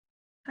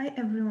Hi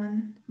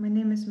everyone, my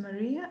name is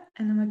Mariia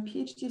and I'm a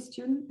PhD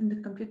student in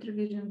the computer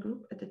vision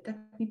group at the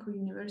Technical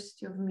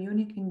University of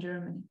Munich in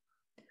Germany.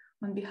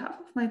 On behalf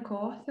of my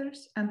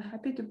co-authors, I'm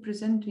happy to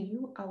present to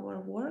you our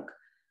work,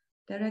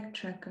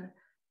 DirectTracker,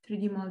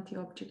 3D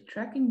multi-object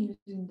tracking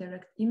using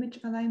direct image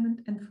alignment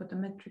and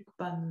photometric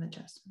bundle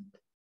adjustment.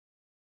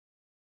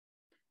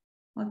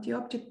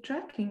 Multi-object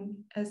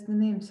tracking, as the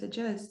name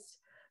suggests,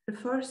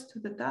 refers to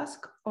the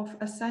task of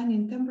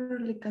assigning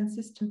temporally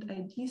consistent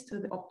IDs to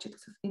the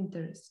objects of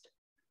interest.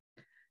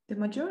 The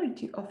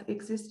majority of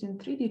existing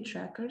 3D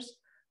trackers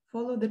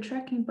follow the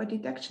tracking by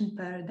detection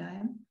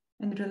paradigm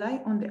and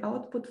rely on the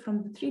output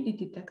from the 3D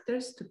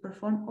detectors to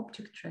perform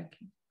object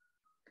tracking.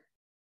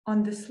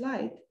 On the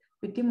slide,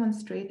 we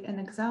demonstrate an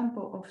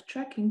example of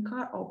tracking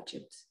car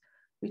objects,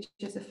 which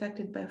is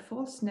affected by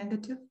false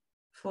negative,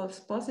 false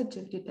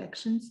positive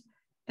detections,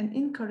 and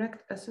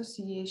incorrect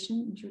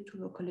association due to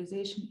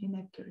localization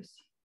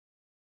inaccuracy.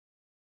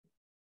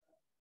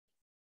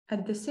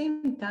 At the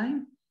same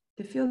time,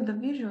 the field of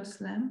visual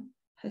SLAM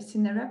has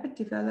seen a rapid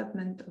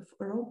development of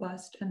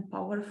robust and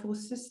powerful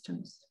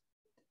systems.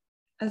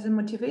 As a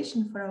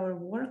motivation for our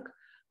work,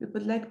 we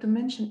would like to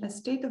mention a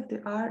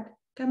state-of-the-art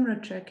camera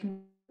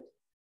tracking,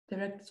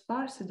 direct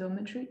sparse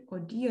odometry,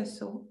 or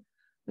DSO,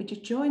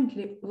 which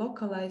jointly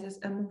localizes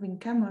a moving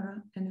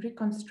camera and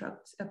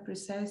reconstructs a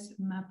precise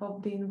map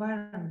of the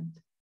environment.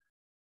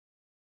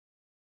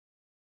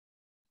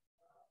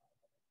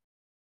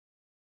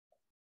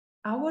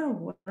 Our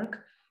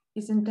work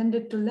is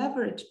intended to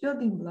leverage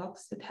building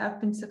blocks that have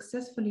been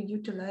successfully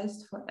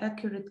utilized for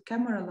accurate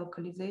camera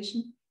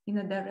localization in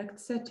a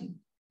direct setting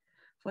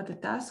for the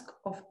task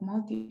of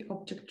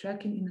multi-object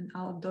tracking in an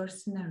outdoor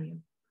scenario.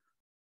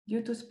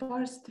 Due to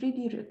sparse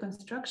 3D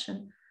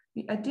reconstruction,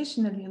 we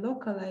additionally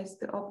localize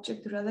the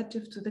object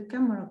relative to the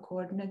camera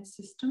coordinate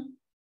system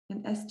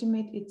and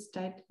estimate its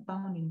tight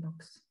bounding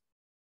box.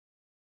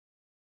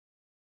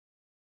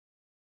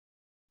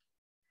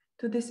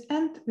 To this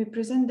end, we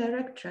present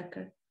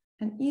DirectTracker,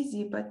 an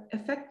easy but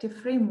effective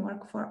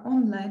framework for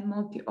online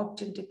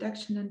multi-object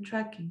detection and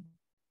tracking.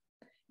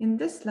 In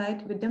this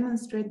slide, we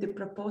demonstrate the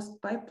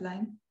proposed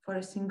pipeline for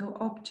a single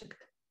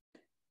object.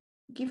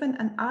 Given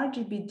an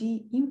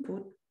RGBD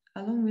input,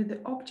 along with the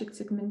object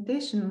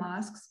segmentation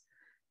masks,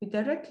 we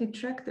directly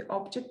track the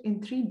object in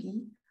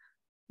 3D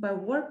by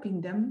warping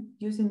them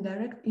using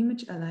direct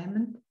image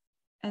alignment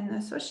and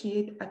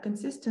associate a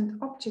consistent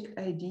object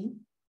ID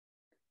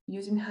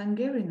using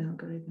Hungarian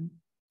algorithm.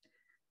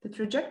 The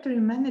trajectory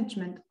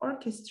management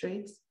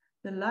orchestrates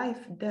the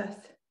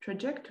life-death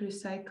trajectory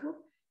cycle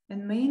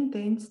and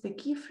maintains the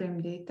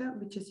keyframe data,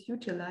 which is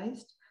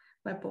utilized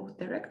by both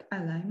direct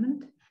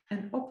alignment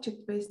and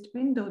object-based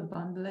windowed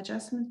bundle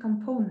adjustment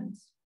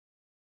components.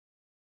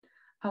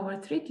 Our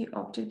 3D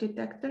object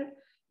detector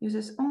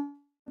uses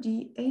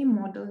only A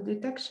model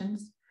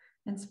detections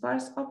and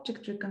sparse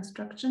object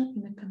reconstruction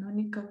in a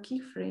canonical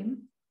keyframe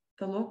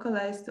to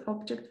localize the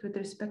object with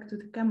respect to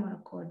the camera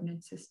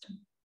coordinate system.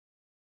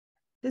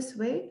 This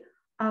way,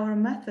 our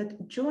method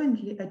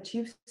jointly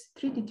achieves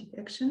 3D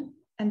detection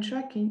and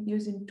tracking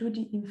using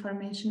 2D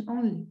information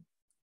only.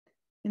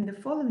 In the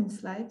following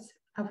slides,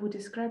 I will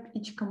describe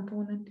each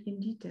component in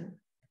detail.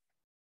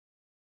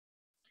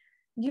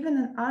 Given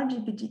an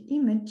RGBD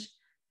image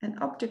and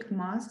object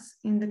masks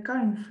in the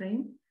current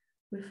frame,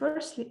 we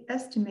firstly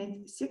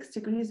estimate 6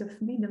 degrees of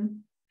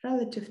freedom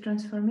relative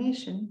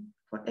transformation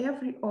for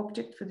every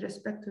object with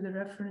respect to the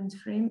reference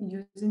frame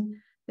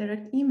using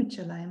direct image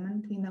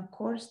alignment in a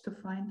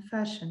coarse-to-fine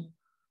fashion,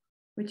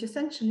 which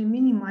essentially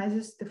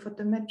minimizes the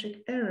photometric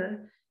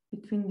error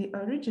between the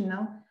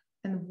original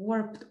and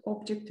warped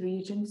object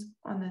regions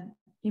on an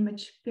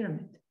image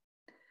pyramid.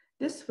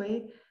 This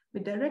way, we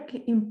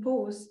directly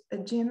impose a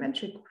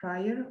geometric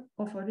prior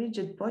of a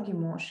rigid body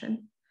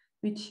motion,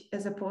 which,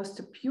 as opposed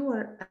to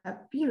pure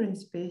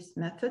appearance-based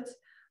methods,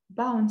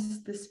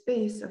 bounds the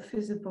space of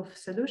feasible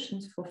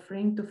solutions for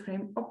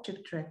frame-to-frame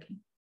object tracking.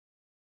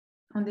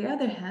 On the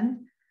other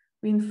hand,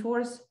 we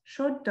enforce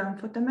short-term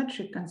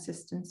photometric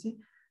consistency,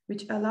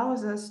 which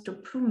allows us to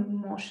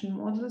prune motion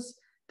models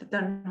that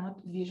are not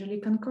visually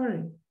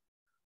concurring.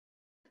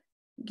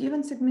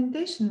 Given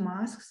segmentation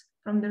masks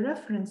from the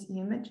reference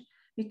image,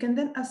 we can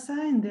then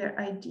assign their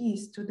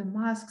IDs to the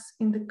masks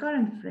in the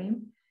current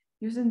frame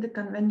using the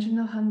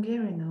conventional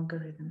Hungarian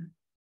algorithm.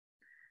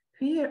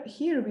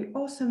 Here we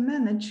also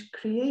manage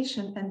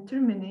creation and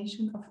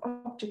termination of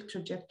object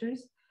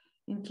trajectories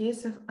in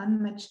case of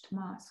unmatched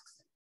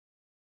masks.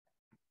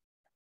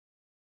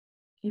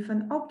 If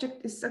an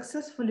object is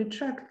successfully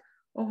tracked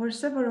over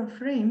several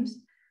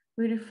frames,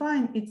 we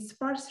refine its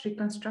sparse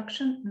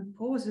reconstruction and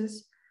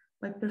poses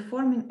by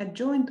performing a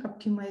joint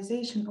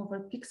optimization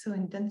over pixel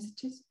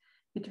intensities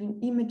between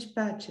image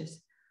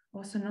patches,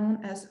 also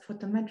known as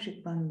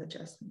photometric bundle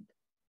adjustment.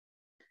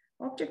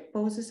 Object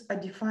poses are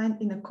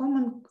defined in a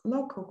common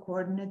local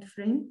coordinate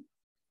frame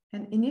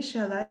and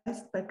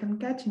initialized by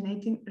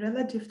concatenating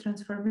relative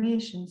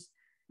transformations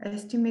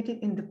estimated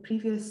in the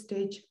previous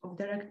stage of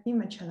direct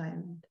image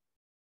alignment.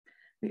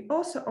 We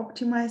also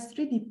optimize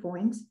 3D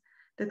points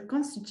that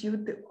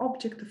constitute the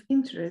object of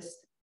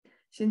interest,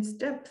 since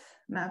depth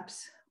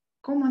maps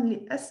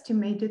commonly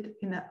estimated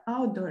in an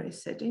outdoor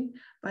setting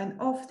by an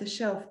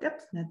off-the-shelf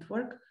depth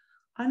network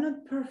are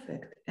not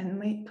perfect and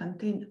may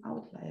contain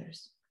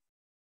outliers.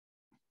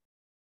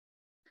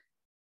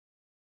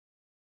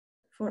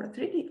 For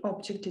 3D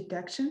object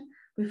detection,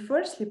 we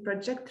firstly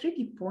project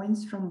 3D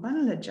points from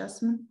bundle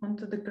adjustment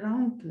onto the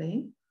ground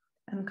plane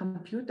and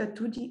compute a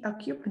 2D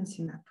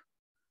occupancy map.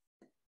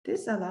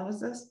 This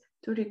allows us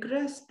to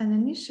regress an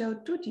initial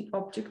 2D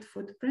object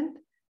footprint,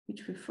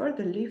 which we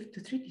further lift to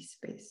 3D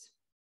space.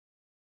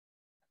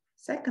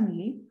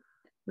 Secondly,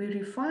 we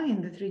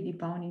refine the 3D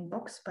bounding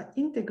box by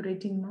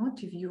integrating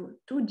multi-view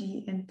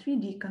 2D and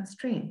 3D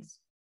constraints.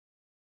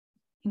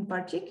 In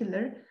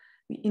particular,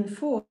 we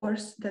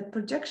enforce that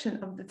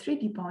projection of the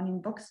 3D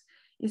bounding box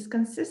is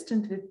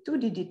consistent with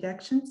 2D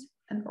detections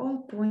and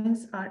all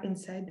points are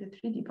inside the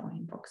 3D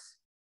bounding box.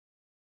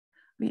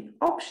 We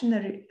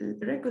optionally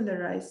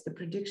regularize the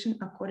prediction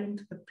according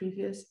to the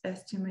previous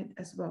estimate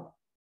as well.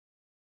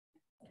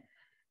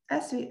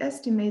 As we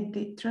estimate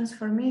the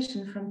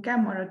transformation from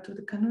camera to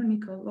the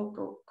canonical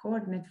local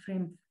coordinate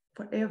frame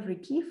for every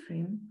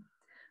keyframe,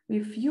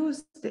 we've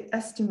used the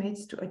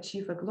estimates to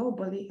achieve a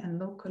globally and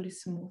locally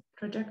smooth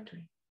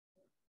trajectory.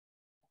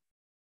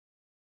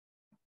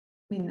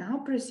 We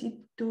now proceed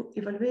to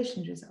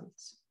evaluation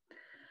results.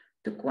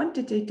 To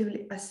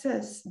quantitatively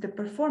assess the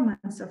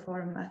performance of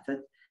our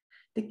method,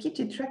 the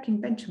KITTI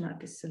Tracking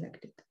benchmark is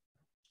selected.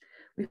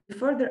 We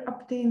further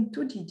obtain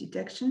 2D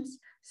detections,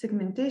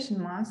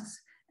 segmentation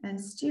masks, and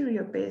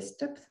stereo-based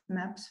depth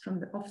maps from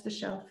the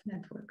off-the-shelf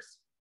networks.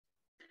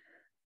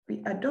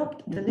 We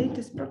adopt the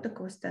latest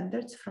protocol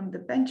standards from the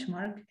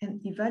benchmark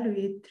and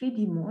evaluate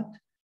 3D mode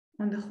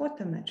on the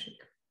HOTA metric.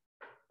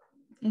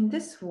 In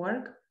this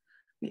work,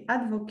 we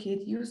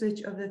advocate usage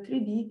of the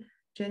 3D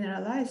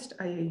generalized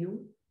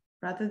IOU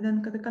rather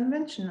than the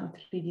conventional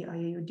 3D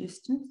IOU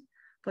distance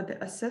for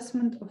the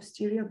assessment of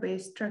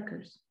stereo-based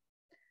trackers.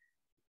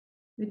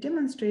 We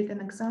demonstrate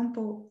an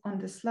example on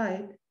the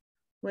slide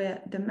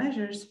where the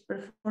measures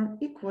perform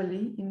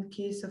equally in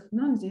case of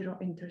non-zero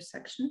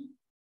intersection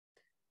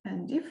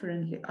and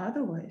differently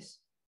otherwise,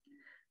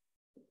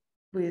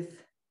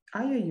 with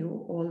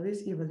IOU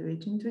always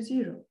evaluating to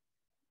 0.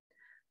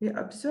 We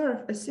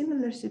observe a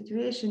similar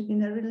situation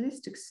in a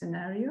realistic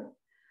scenario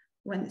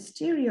when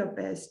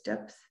stereo-based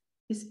depth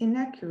is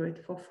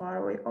inaccurate for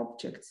faraway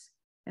objects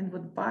and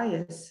would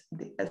bias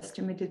the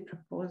estimated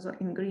proposal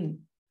in green,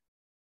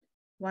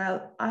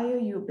 while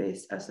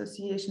IOU-based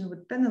association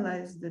would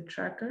penalize the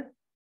tracker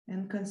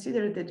and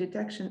consider the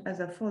detection as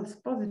a false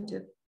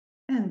positive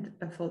and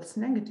a false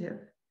negative.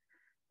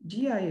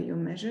 GIOU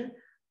measure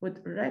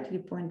would rightly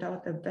point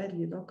out a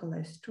badly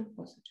localized true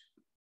positive.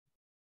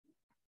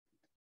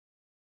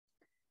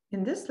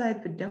 In this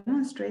slide, we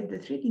demonstrate the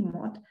 3D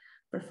mode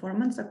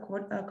performance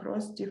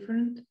across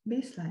different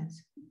baselines.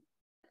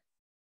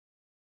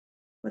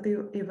 For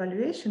the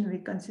evaluation, we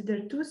consider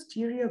 2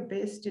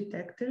 stereo-based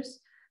detectors,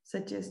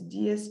 such as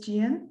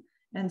DSGN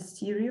and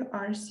stereo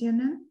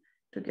RCNN,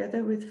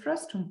 together with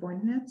frustum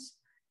point nets,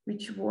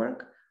 which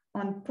work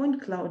on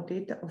point cloud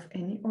data of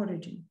any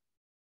origin.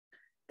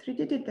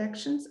 3D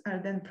detections are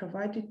then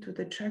provided to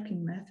the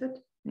tracking method,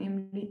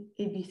 namely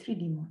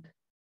AB3D mode.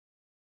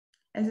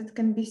 As it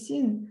can be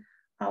seen,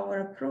 our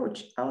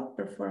approach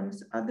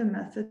outperforms other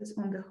methods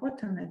on the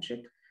HOTA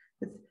metric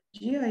with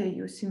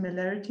GIOU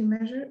similarity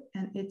measure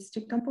and its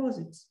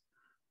decomposites,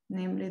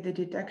 namely the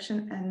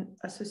detection and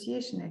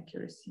association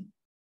accuracy.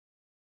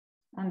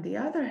 On the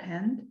other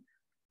hand,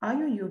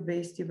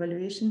 IOU-based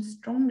evaluation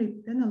strongly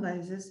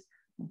penalizes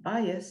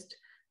biased,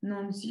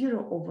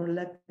 non-zero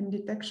overlapping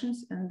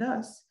detections, and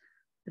thus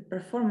the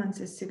performance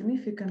is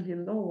significantly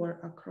lower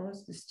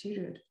across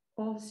the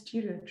all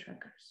stereo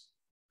trackers.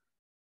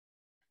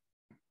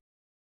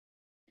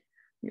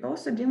 We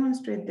also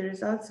demonstrate the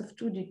results of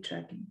 2D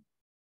tracking.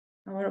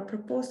 Our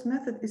proposed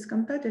method is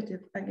competitive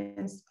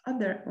against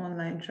other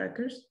online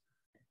trackers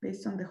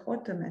based on the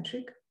HOTA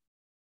metric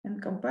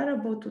and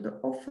comparable to the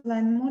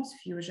offline modes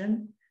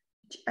fusion,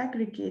 which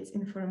aggregates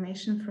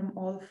information from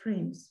all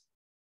frames.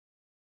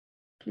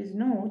 Please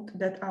note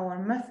that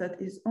our method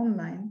is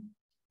online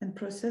and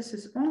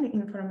processes only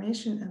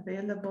information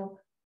available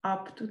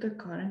up to the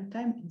current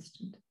time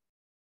instant.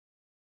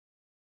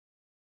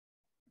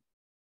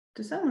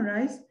 To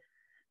summarize,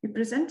 we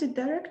presented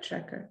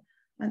DirectTracker,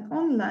 an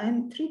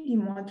online 3D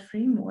mod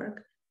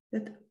framework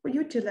that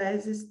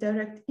utilizes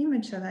direct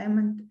image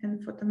alignment and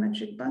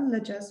photometric bundle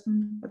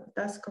adjustment for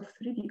the task of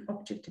 3D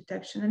object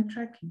detection and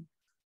tracking.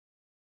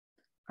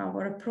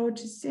 Our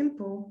approach is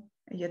simple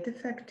yet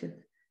effective,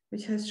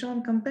 which has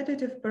shown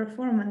competitive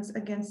performance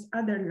against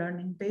other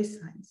learning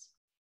baselines.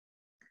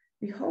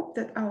 We hope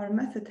that our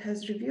method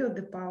has revealed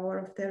the power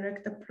of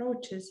direct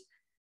approaches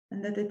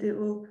and that it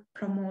will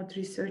promote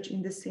research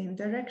in the same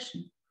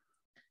direction.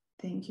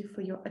 Thank you for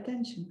your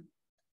attention.